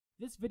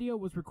This video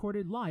was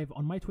recorded live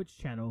on my Twitch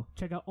channel.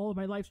 Check out all of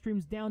my live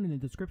streams down in the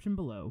description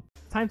below.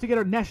 Time to get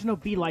our National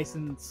B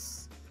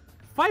license.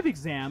 5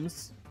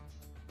 exams.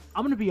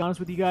 I'm gonna be honest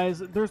with you guys,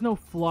 there's no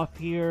fluff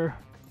here.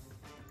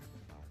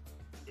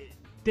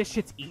 This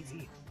shit's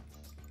easy.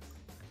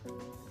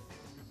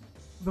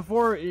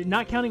 Before,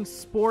 not counting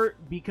Sport,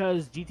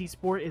 because GT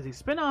Sport is a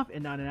spin-off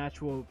and not an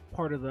actual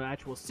part of the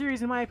actual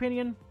series in my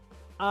opinion,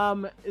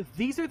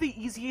 these are the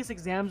easiest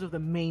exams of the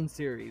main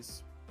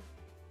series.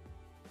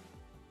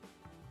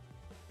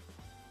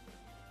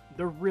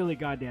 They're really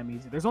goddamn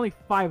easy. There's only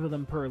 5 of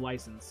them per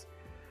license.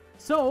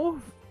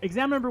 So,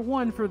 exam number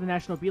 1 for the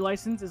National B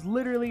license is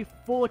literally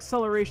full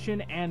acceleration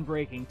and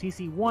braking.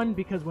 TC1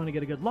 because we want to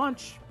get a good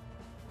launch.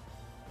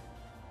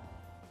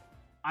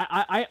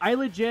 I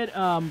legit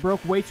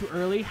broke way too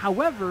early.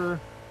 However,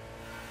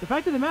 the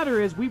fact of the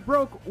matter is we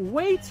broke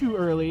way too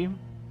early.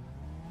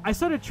 I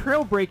started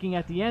trail braking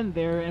at the end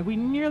there, and we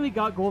nearly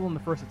got gold on the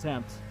first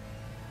attempt.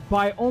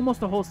 By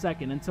almost a whole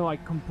second until I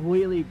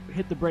completely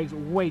hit the brakes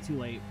way too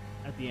late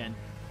at the end.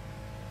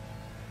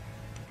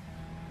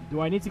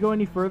 Do I need to go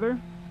any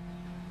further?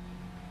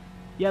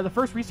 Yeah, the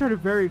first restart are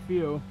very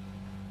few.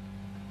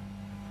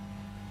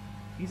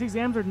 These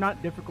exams are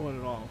not difficult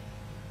at all.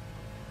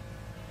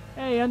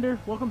 Hey, Ender.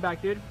 Welcome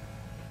back, dude.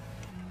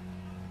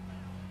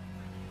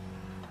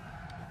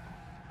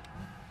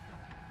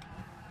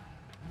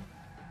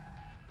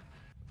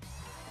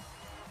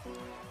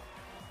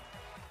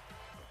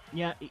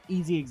 Yeah,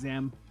 easy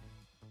exam.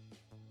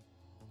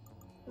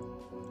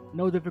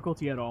 No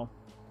difficulty at all.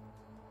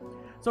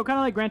 So kind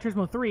of like Gran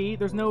Turismo 3,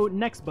 there's no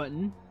next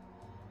button.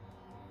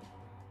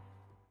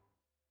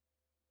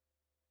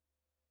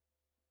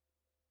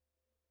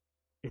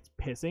 It's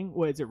pissing.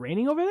 What, is it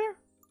raining over there?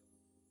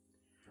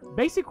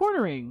 Basic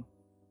cornering.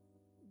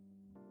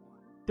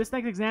 This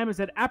next exam is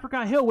at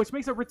Apricot Hill, which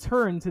makes a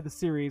return to the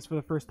series for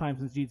the first time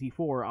since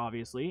GT4,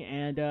 obviously.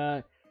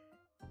 And,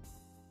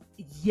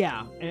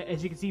 yeah,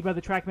 as you can see by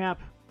the track map,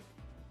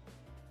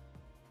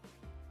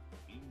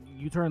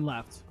 you turn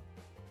left.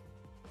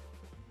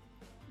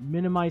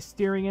 Minimize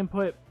steering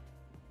input.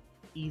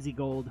 Easy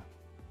gold.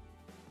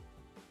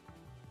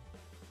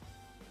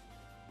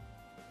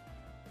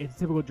 It's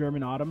typical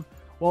German autumn.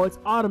 Well, it's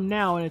autumn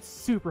now and it's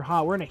super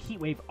hot. We're in a heat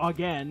wave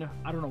again.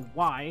 I don't know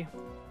why.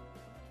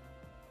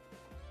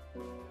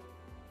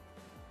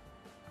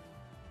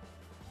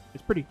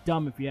 It's pretty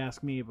dumb if you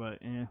ask me, but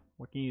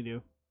what can you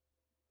do?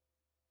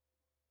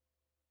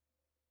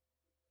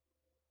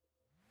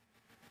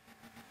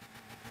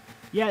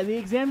 Yeah, the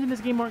exams in this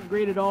game aren't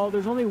great at all.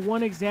 There's only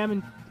one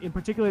exam in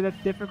particular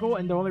that's difficult,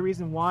 and the only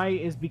reason why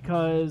is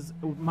because...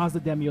 Mazda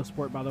Demio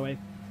Sport, by the way.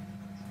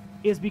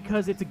 Is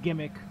because it's a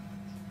gimmick.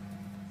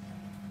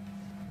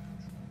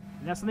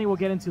 And that's something we'll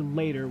get into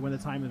later when the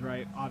time is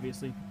right,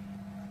 obviously.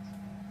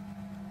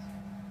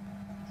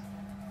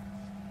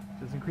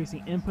 Just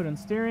increasing input on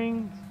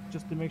steering,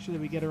 just to make sure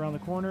that we get around the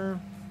corner.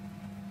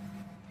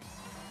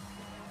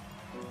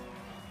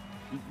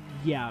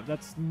 Yeah,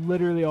 that's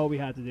literally all we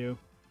had to do.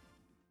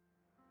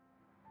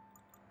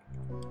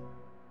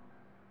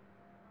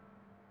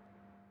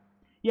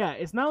 Yeah,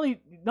 it's not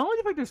only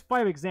the fact there's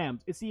 5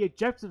 exams, it's the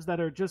objectives that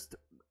are just...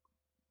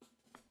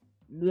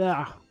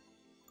 Ugh.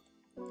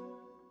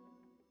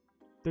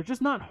 They're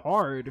just not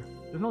hard.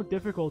 There's no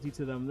difficulty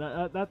to them.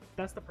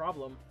 That's the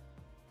problem.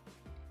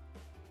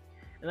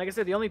 And like I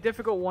said, the only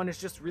difficult one is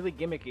just really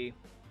gimmicky.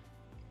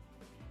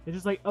 It's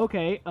just like,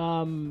 okay,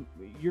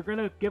 you're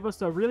gonna give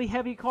us a really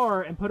heavy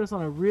car and put us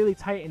on a really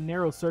tight and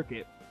narrow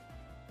circuit.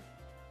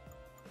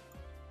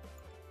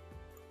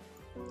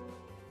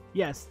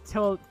 Yes,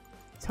 tell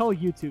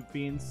YouTube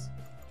fiends.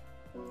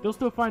 They'll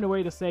still find a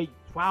way to say,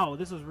 wow,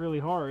 this was really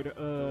hard.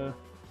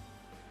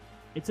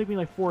 It took me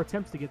like 4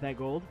 attempts to get that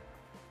gold.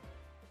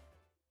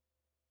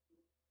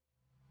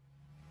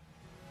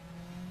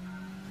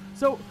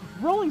 So,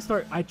 rolling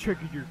start, I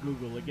triggered your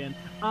Google again.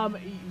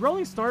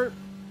 Rolling start,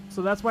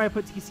 so that's why I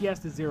put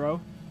TCS to 0.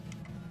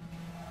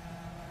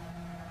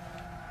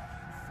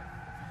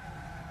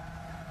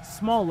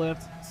 Small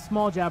lift,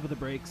 small jab of the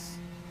brakes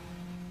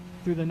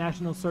through the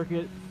national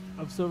circuit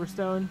of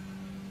Silverstone.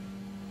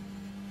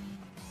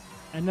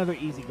 Another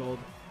easy gold.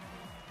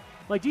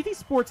 Like, GT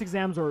Sports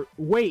exams are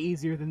way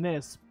easier than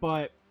this,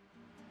 but...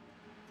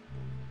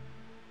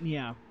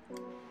 Yeah.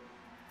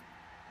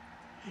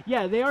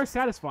 Yeah, they are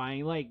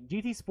satisfying. Like,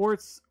 GT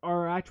Sports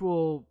are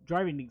actual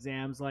driving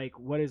exams, like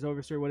what is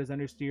oversteer, what is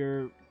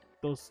understeer,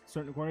 those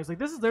certain corners. Like,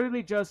 this is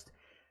literally just...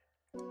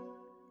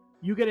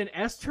 You get an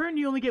S-turn,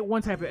 you only get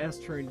one type of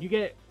S-turn. You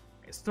get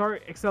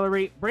start,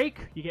 accelerate, brake,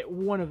 you get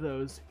one of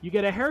those. You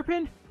get a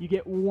hairpin, you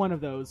get one of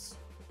those.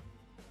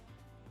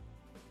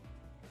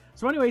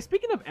 So anyway,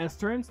 speaking of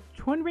S-turns,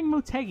 Twin Ring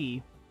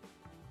Motegi.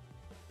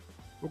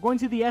 We're going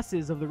to the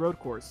S's of the road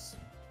course.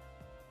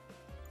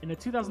 In a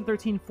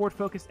 2013 Ford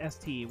Focus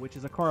ST, which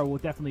is a car I will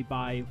definitely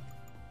buy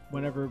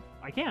whenever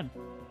I can.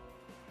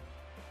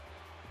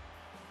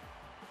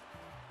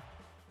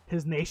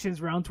 His nation's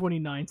round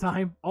 29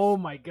 time. Oh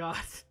my god.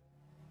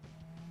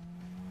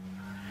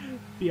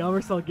 The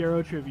Elmer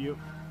Salguero tribute.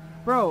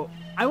 Bro,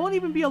 I won't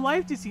even be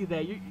alive to see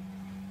that.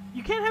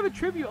 You can't have a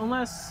tribute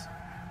unless...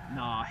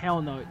 Nah,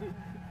 hell no.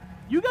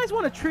 You guys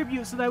want a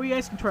tribute so that you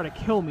guys can try to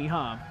kill me,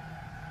 huh?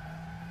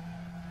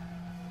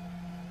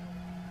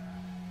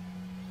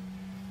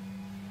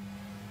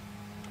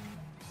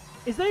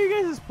 Is that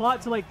your guys'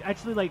 plot to, like,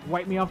 actually, like,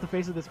 wipe me off the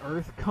face of this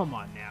earth? Come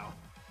on now.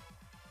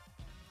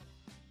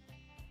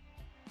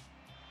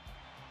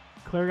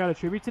 Claire got a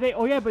tribute today?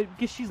 Oh, yeah, but I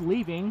guess she's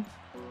leaving.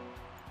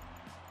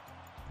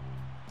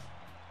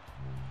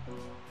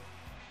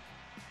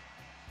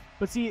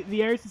 But see,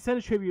 the Ayrton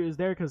Senna tribute is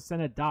there because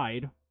Senna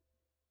died.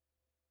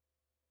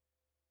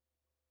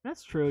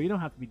 That's true. You don't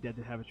have to be dead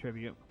to have a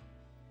tribute.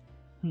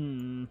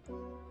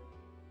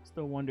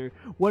 Still wonder.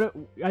 What?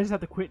 I just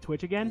have to quit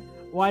Twitch again?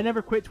 Well, I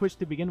never quit Twitch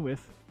to begin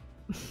with.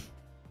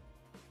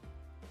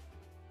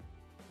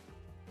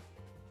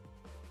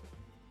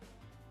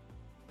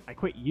 I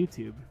quit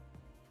YouTube.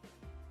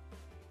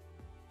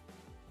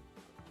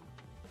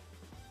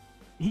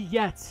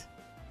 Yet.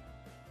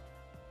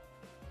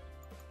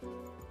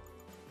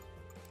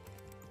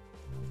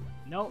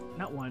 No,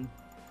 not 1.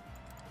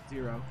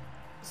 0.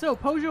 So,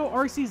 Peugeot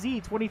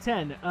RCZ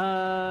 2010.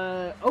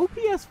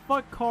 OPS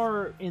fuck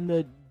car in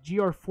the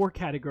GR4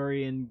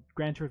 category in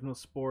Gran Turismo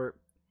Sport.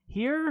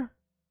 Here?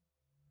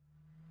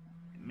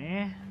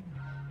 Meh.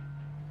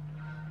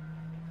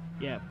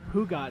 Yeah,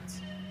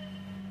 Pugat.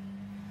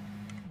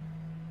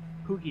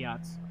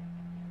 Pugiat.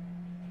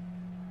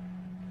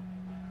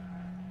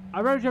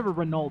 I'd rather drive a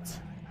Renault.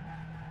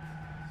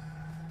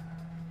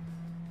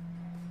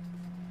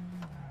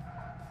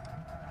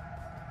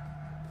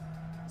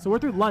 So we're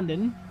through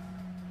London.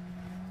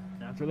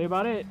 That's really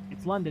about it.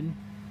 It's London.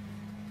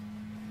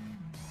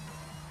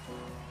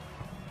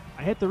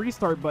 I hit the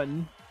restart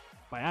button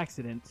by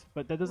accident,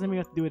 but that doesn't mean we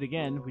have to do it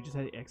again. We just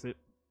had to exit.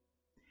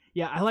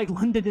 Yeah, I like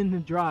London in the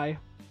dry.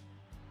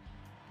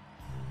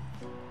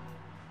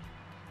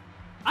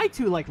 I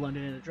too like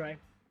London in the dry.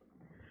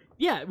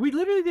 Yeah, we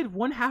literally did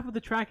 1/2 of the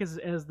track as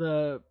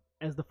the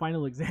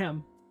final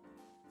exam.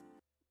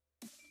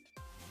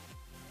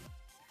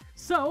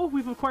 So,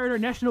 we've acquired our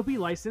National B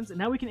license, and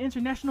now we can enter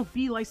National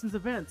B license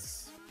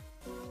events.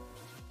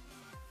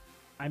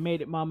 I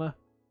made it, mama.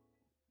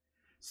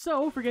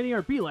 So, for getting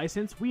our B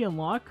license, we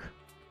unlock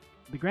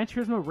the Gran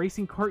Turismo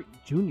Racing Kart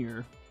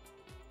Junior.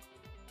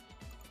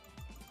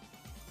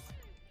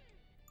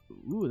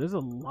 Ooh, there's a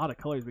lot of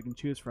colors we can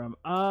choose from.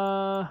 Do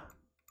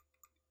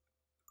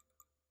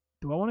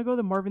I want to go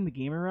the Marvin the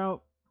Gamer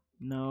route?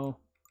 No.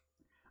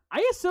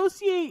 I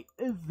associate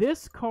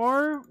this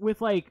car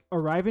with, like,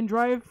 Arrive and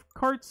Drive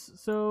karts,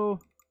 so...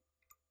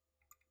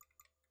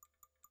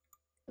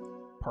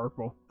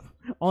 Purple.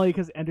 Only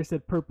because Ender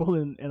said purple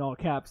in all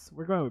caps.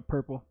 We're going with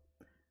purple.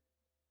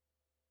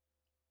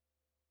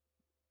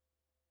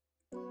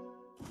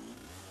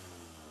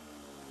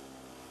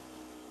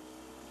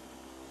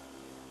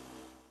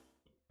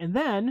 And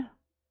then...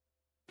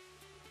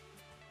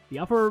 the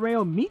Alfa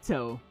Romeo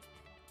Mito.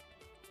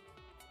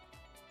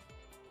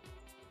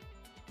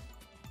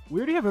 We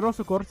already have a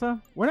Rosso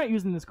Corsa. We're not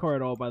using this car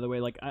at all, by the way.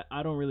 Like,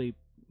 I don't really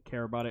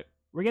care about it.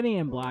 We're getting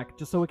it in black,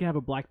 just so we can have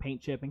a black paint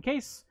chip. In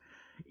case...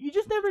 you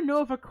just never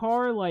know if a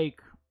car,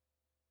 like...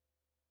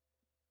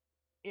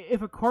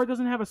 if a car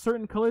doesn't have a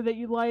certain color that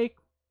you like,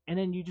 and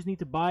then you just need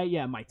to buy it.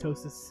 Yeah,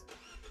 mitosis.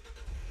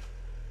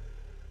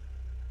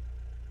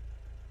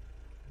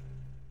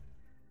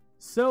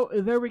 So,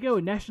 there we go.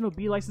 National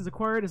B license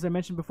acquired. As I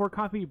mentioned before,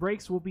 coffee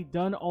breaks will be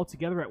done all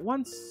together at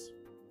once.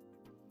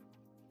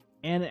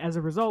 And as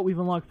a result, we've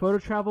unlocked photo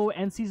travel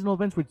and seasonal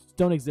events which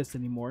don't exist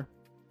anymore.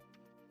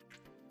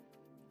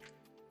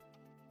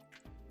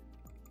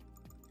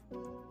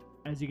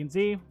 As you can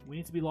see, we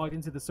need to be logged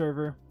into the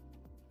server.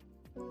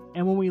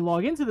 And when we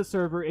log into the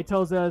server, it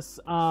tells us,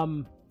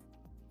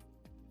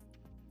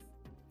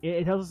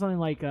 it tells us something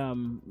like,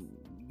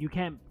 you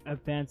can't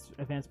advance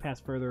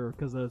past further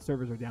because the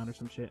servers are down or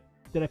some shit.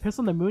 Did I piss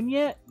on the moon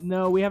yet?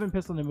 No, we haven't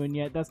pissed on the moon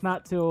yet. That's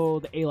not till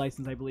the A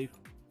license, I believe.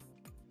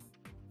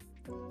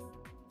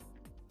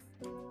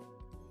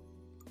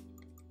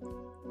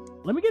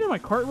 Let me get in my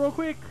cart real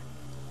quick.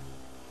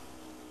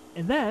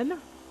 And then,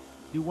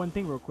 do one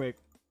thing real quick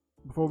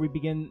before we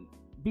begin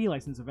B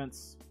license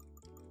events.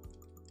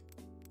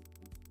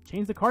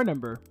 Change the car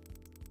number.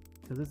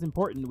 Because it's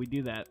important we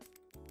do that.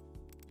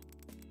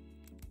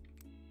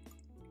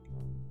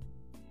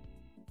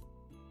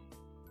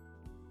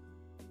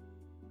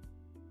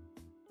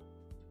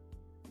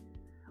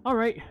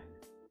 Alright.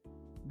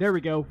 There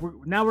we go.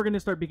 Now we're going to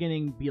start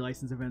beginning B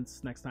license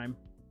events next time.